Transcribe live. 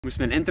Moest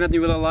mijn internet nu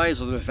willen laaien,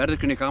 zodat we verder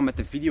kunnen gaan met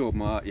de video,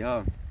 maar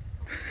ja.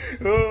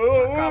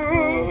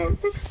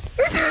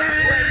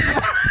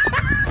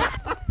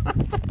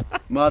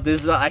 Maar dit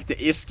is wel echt de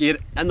eerste keer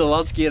en de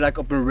laatste keer dat ik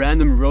op een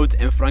random road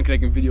in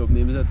Frankrijk een video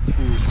opneem. Dat is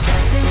goed.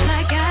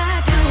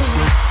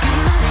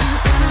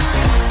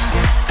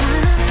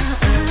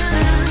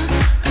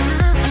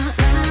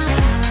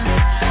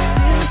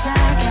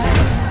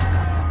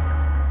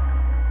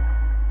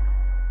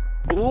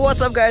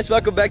 What's up guys,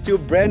 welcome back to a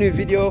brand new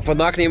video.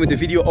 Vandaag nemen we de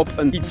video op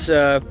een iets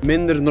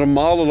minder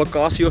normale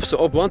locatie of zo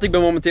op. Want ik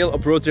ben momenteel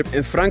op roadtrip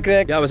in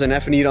Frankrijk. Ja, we zijn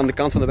even hier aan de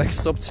kant van de weg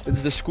gestopt. Dit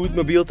is de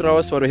scootmobiel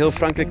trouwens, waar we heel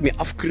Frankrijk mee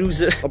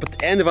afcruisen. Op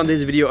het einde van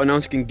deze video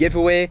announce ik een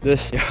giveaway.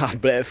 Dus ja,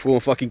 blijf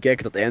gewoon fucking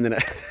kijken tot het einde.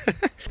 Hè.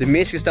 De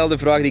meest gestelde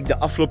vraag die ik de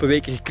afgelopen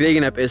weken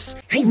gekregen heb is: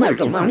 hey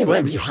Michael, waar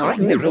heb je haar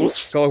in de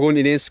roos? Ik ga gewoon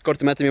ineens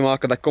korte metten mee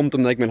maken. Dat komt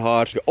omdat ik mijn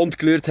haar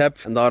geontkleurd heb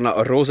en daarna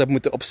een roos heb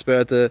moeten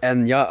opspuiten.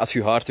 En ja, als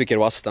je haar 2 keer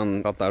was, dan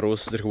gaat dat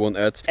roos er gewoon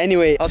uit.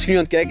 Anyway, als je nu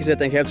aan het kijken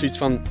bent en je hebt zoiets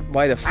van: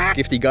 why the fuck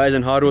heeft die guy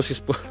zijn haar roos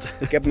gespoten?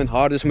 Ik heb mijn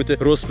haar dus moeten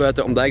roos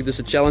spuiten omdat ik dus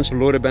de challenge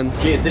verloren ben.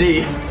 Oké,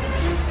 3,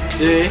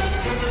 2,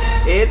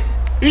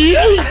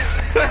 1.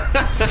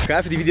 Ga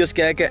even die video's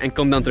kijken en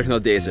kom dan terug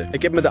naar deze.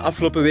 Ik heb me de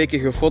afgelopen weken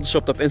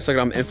gefotoshopt op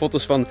Instagram in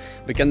foto's van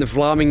bekende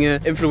Vlamingen,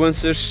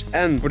 influencers.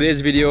 En voor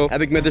deze video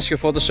heb ik me dus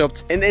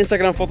gefotoshopt in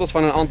Instagram foto's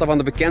van een aantal van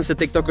de bekendste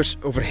TikTokkers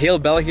over heel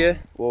België.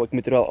 Wow, ik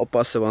moet er wel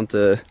oppassen, want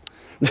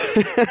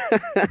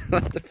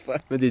what the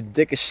fuck? Met die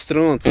dikke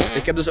stront.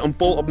 Ik heb dus een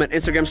poll op mijn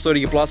Instagram story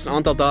geplaatst een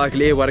aantal dagen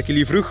geleden waar ik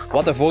jullie vroeg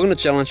wat de volgende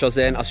challenge zou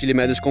zijn als jullie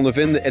mij dus konden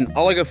vinden in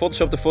alle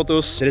gefotoshopte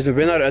foto's. Er is een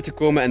winnaar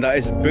uitgekomen en dat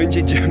is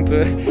bungee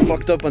jumpen.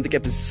 Fucked up, want ik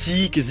heb een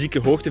zieke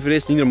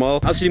hoogtevrees, niet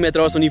normaal. Als jullie mij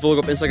trouwens nog niet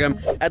volgen op Instagram,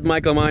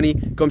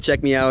 @MichaelAmani, kom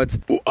check me out.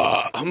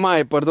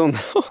 Amai, pardon.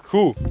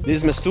 Goed, dit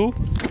is mijn stoel.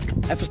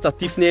 Even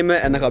statief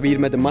nemen en dan gaan we hier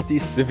met de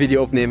matties de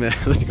video opnemen.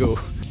 Let's go.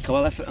 Ik ga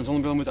wel even een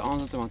zonnebril moeten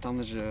aanzetten, want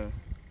anders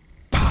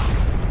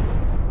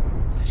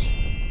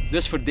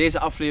Dus voor deze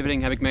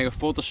aflevering heb ik mij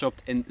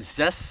gefotoshopt in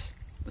 6,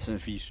 dat zijn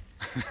 4,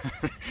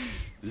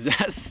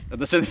 6,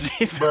 dat zijn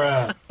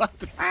 7,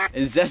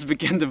 in 6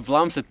 bekende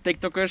Vlaamse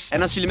TikTokkers.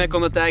 En als jullie mij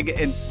konden taggen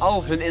in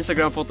al hun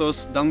Instagram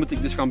foto's, dan moet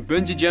ik dus gaan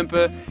bungee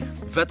jumpen.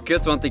 Vet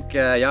kut, want ik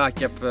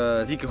heb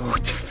zieke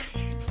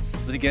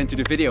hoogtevrees. Let's get into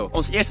the video.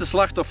 Ons eerste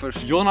slachtoffer,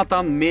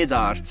 Jonathan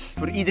Medaert.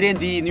 Voor iedereen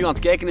die nu aan het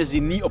kijken is,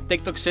 die niet op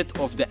TikTok zit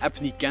of de app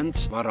niet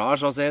kent, wat raar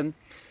zou zijn.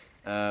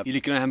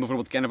 Jullie kunnen hem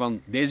bijvoorbeeld kennen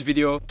van deze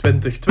video.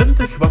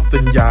 2020, wat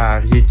een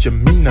jaar, jeetje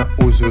mina,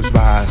 oh zo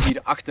zwaar. Hier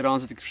achteraan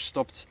zit ik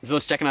verstopt. Zullen we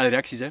eens checken naar de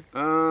reacties, hè.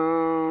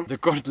 De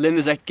Kort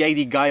Linde zegt: kijk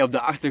die guy op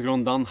de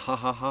achtergrond dan,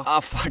 hahaha.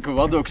 Ah fuck,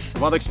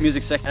 Waddox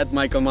Music zegt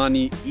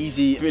 @MichaelAmani,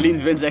 easy. Wilien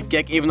Vin zegt: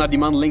 kijk even naar die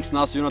man links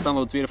naast Jonathan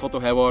op de tweede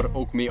foto, hij wou er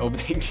ook mee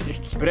op, denk ik.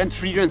 Brent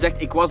Freerun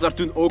zegt: ik was daar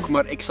toen ook,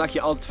 maar ik zag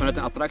je altijd vanuit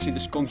een attractie,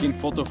 dus kon geen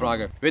foto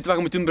vragen. Weet je wat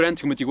je moet doen, Brent?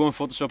 Je moet je gewoon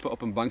photoshoppen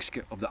op een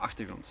bankje op de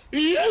achtergrond.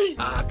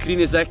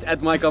 Krine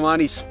zegt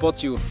 @MichaelAmani,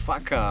 spot you,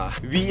 fucka.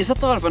 Wie is dat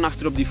daar van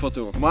achter op die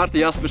foto? Maarten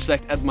Jaspers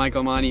zegt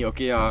 @MichaelAmani.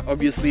 Oké, ja,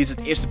 obviously is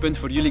het eerste punt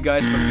voor jullie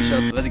guys,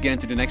 proficiat. Let's get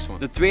into the next one.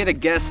 De tweede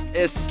guest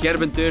is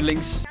Gerben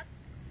Teurlings.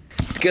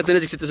 Het kutte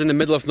is, ik zit dus in the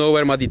middle of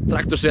nowhere, maar die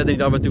tractors rijden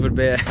hier af en toe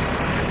voorbij.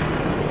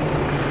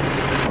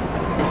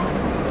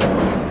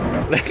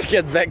 Let's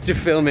get back to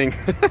filming.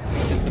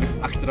 Ik zit terug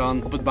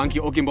achteraan op het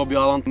bankje, ook in Bobby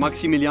Aland.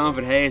 Maximiliaan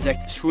Verheijen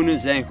zegt: schoenen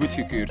zijn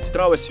goedgekeurd.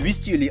 Trouwens,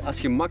 wisten jullie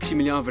als je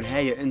Maximiliaan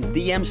Verheijen een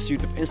DM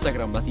stuurt op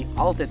Instagram, dat hij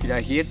altijd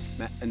reageert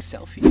met een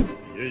selfie?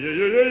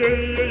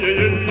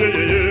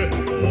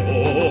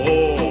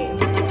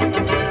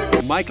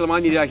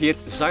 MichaelAmani reageert: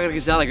 zag er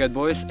gezellig uit,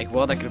 boys. Ik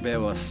wou dat ik erbij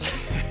was.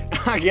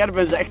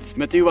 Gerben zegt: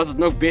 met u was het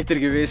nog beter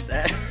geweest,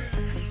 hè.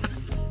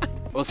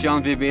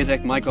 Oceaan VB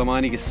zegt: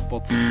 MichaelAmani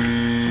gespot.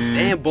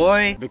 Damn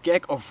boy.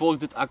 Bekijk of volg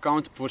dit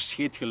account voor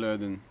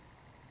scheetgeluiden.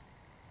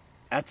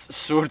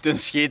 Soorten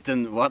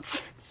scheten,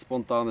 wat?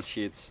 Spontane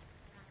scheet.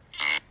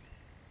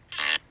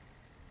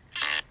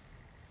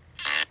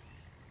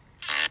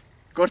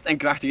 Kort en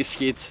krachtige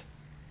scheet.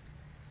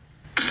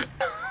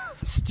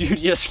 Stuur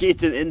je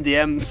scheten in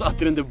DM, staat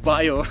er in de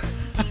bio.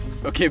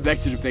 Oké, back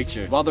to the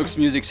picture. Waddox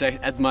Music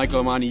zegt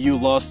 @MichaelAmani, you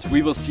lost.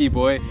 We will see,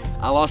 boy.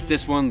 I lost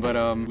this one, but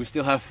we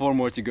still have 4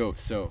 more to go.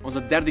 So,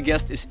 onze derde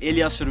guest is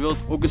Elias Verwild,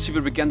 ook een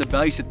super bekende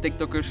Belgische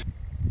TikTokker.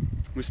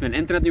 Moest mijn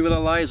internet nu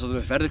willen laaien, zodat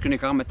we verder kunnen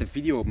gaan met de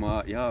video,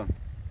 maar ja.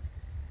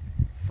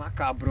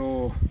 Fucka,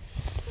 bro.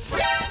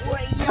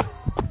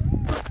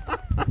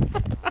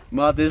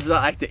 Maar dit is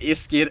wel echt de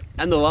eerste keer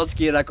en de laatste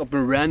keer dat ik op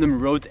een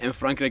random road in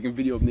Frankrijk een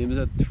video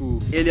opneem.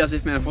 Elias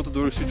heeft mij een foto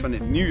doorgestuurd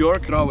van New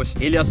York. Trouwens,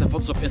 Elias en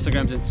foto's op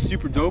Instagram zijn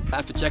super dope.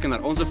 Even checken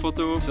naar onze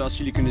foto, zoals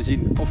jullie kunnen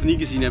zien of niet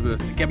gezien hebben.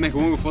 Ik heb mij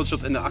gewoon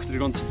gefotoshopt in de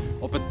achtergrond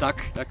op het dak.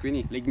 Ja, ik weet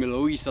niet, lijkt me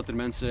logisch dat er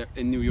mensen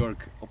in New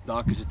York op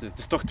daken zitten. Het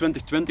is toch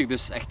 2020,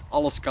 dus echt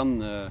alles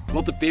kan.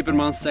 Lotte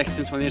Peperman zegt: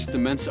 sinds wanneer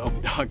zitten mensen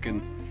op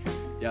daken?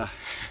 Ja.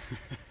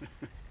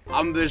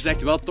 Amber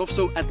zegt: wel tof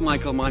zo,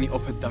 @MichaelAmani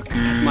op het dak.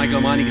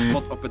 @MichaelAmani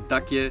gespot op het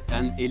dakje.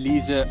 En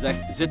Elise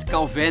zegt: zit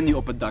Calvin nu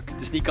op het dak?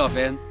 Het is niet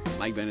Calvin,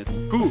 maar ik ben het.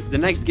 Goed, de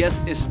next guest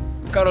is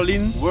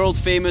Caroline, world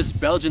famous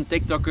Belgian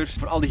TikToker.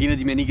 Voor al diegenen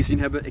die mij niet gezien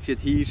hebben, ik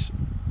zit hier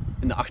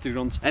in de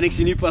achtergrond. En ik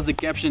zie nu pas de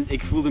caption,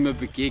 ik voelde me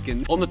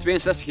bekeken.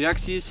 162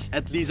 reacties.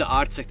 @Lisa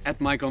Aert zegt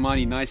 @Michael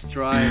Amani, nice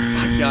try.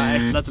 Fuck ja,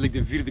 echt letterlijk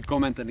de 4e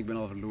comment en ik ben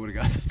al verloren,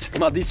 gast.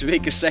 Maar die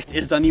Zwekers zegt,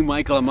 is dat niet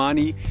Michael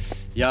Amani?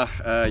 Ja.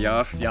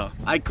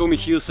 Iko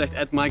Michiel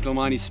zegt @Michael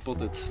Amani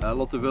spotted.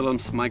 Lotte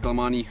Willems, Michael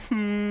Amani.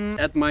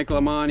 @Michael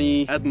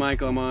Amani,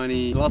 @Michael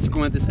Amani. De laatste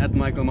comment is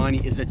 @Michael Amani,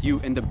 is that you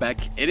in the back?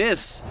 It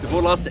is. De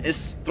voorlaatste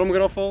is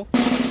tromgeroffel.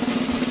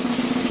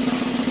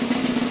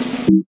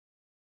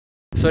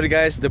 Sorry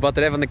guys, de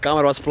batterij van de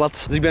camera was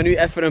plat. Dus ik ben nu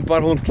even een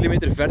paar 100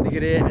 kilometer verder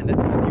gereden en dit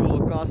is een nieuwe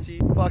locatie.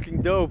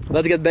 Fucking dope.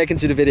 Let's get back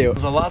into the video.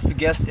 Onze laatste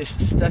guest is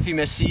Steffi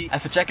Messi.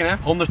 Even checken hè.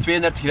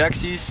 132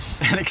 reacties.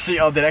 En ik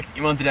zie al direct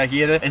iemand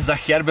reageren. Is dat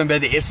Gerben bij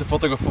de eerste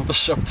foto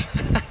gefotoshopt?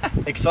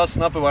 Ik zou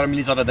snappen waarom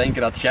jullie zouden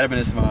denken dat het Gerben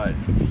is, maar...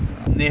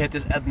 Nee, het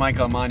is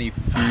 @Michael Amani.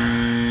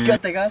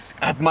 Kutte gast.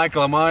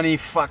 @Michael Amani,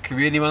 fuck,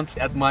 weet niemand.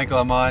 @Michael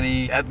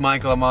Amani,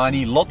 @Michael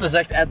Amani. Lotte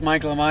zegt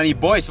 @Michael Amani.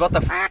 Boys, what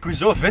the fuck?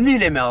 Hoezo vinden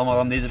jullie mij allemaal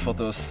aan deze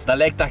foto's? Dat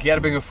lijkt dat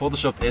Gerben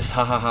gefotoshopt is,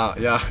 hahaha.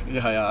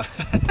 Ja.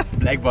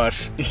 Blijkbaar.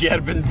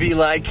 Gerben be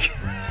like.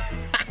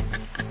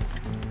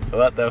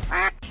 What the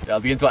fuck? Ja,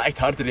 het begint wel echt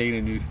hard te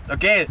regenen nu.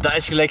 Oké, dat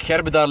is gelijk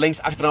Gerben daar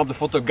links achteraan op de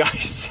foto,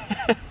 guys.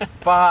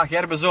 Pa,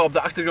 Gerben zo op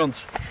de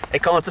achtergrond.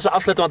 Ik kan ondertussen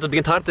afsluiten, want het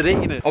begint hard te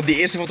regenen. Op die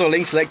eerste foto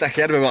links lijkt dat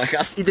Gerben wel.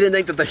 Gast, iedereen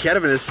denkt dat dat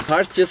Gerben is.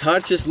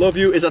 Hartjes, love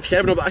you. Is dat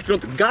Gerben op de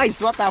achtergrond? Guys,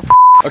 what the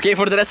f***? Oké,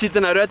 voor de rest ziet het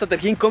er naar uit dat er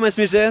geen comments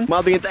meer zijn. Maar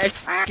het begint echt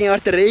fucking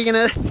hard te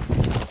regenen.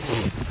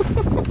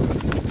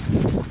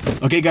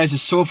 Oké guys,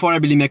 dus so far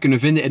hebben jullie mij kunnen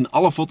vinden in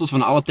alle foto's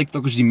van alle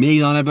TikTokkers die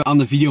meegedaan hebben aan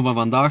de video van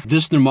vandaag.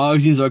 Dus normaal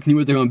gezien zou ik niet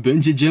moeten gaan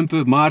bungee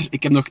jumpen, maar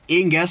ik heb nog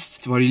één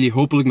guest waar jullie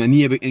hopelijk mij niet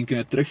hebben in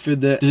kunnen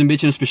terugvinden. Het is een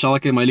beetje een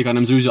specialeke, maar jullie gaan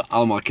hem sowieso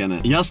allemaal kennen.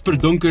 Jasper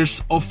Donkers,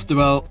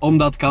 oftewel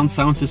Omdat Kan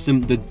Sound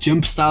System, de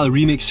jumpstyle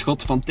remix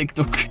schot van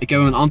TikTok. Ik heb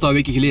hem een aantal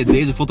weken geleden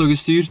deze foto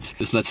gestuurd,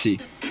 dus let's see.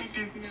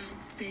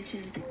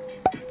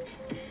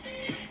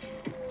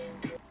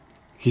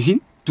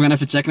 Gezien? We gaan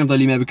even checken of dat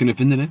jullie mij hebben kunnen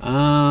vinden.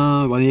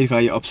 Hè. Wanneer ga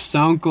je op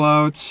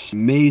Soundcloud?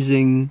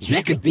 Amazing.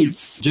 Gekke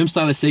beats.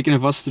 Jumpstyle is zeker en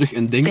vast terug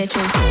een ding.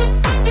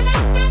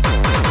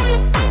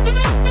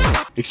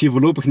 Ik zie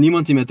voorlopig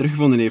niemand die mij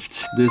teruggevonden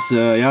heeft. Dus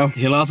ja,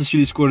 helaas is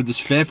jullie score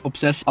dus 5 op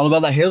 6.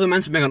 Alhoewel dat heel veel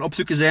mensen mij gaan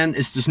opzoeken zijn,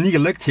 is het dus niet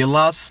gelukt,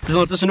 helaas. Het is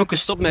ondertussen ook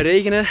gestopt met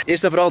regenen.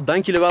 Eerst en vooral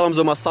dank jullie wel om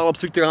zo massaal op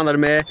zoek te gaan naar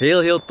mij.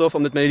 Heel tof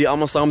om dit met jullie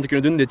allemaal samen te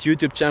kunnen doen, dit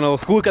YouTube channel.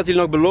 Goed, ik had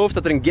jullie nog beloofd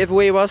dat er een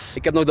giveaway was.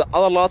 Ik heb nog de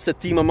allerlaatste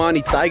Team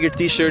Amani Tiger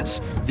t-shirts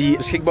die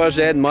beschikbaar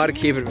zijn, maar ik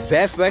geef er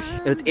 5 weg.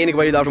 En het enige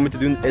wat jullie daarvoor moeten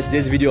doen is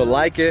deze video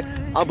liken,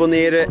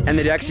 abonneren en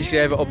een reactie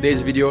schrijven op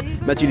deze video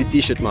met jullie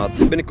t-shirt maat.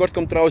 Binnenkort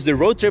komt trouwens de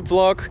roadtrip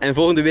vlog en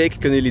volgende week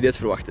kunnen jullie dit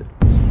verwachten.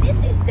 This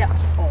is the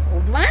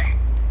old one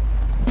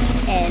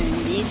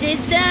and this is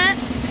the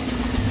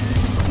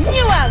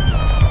new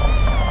one.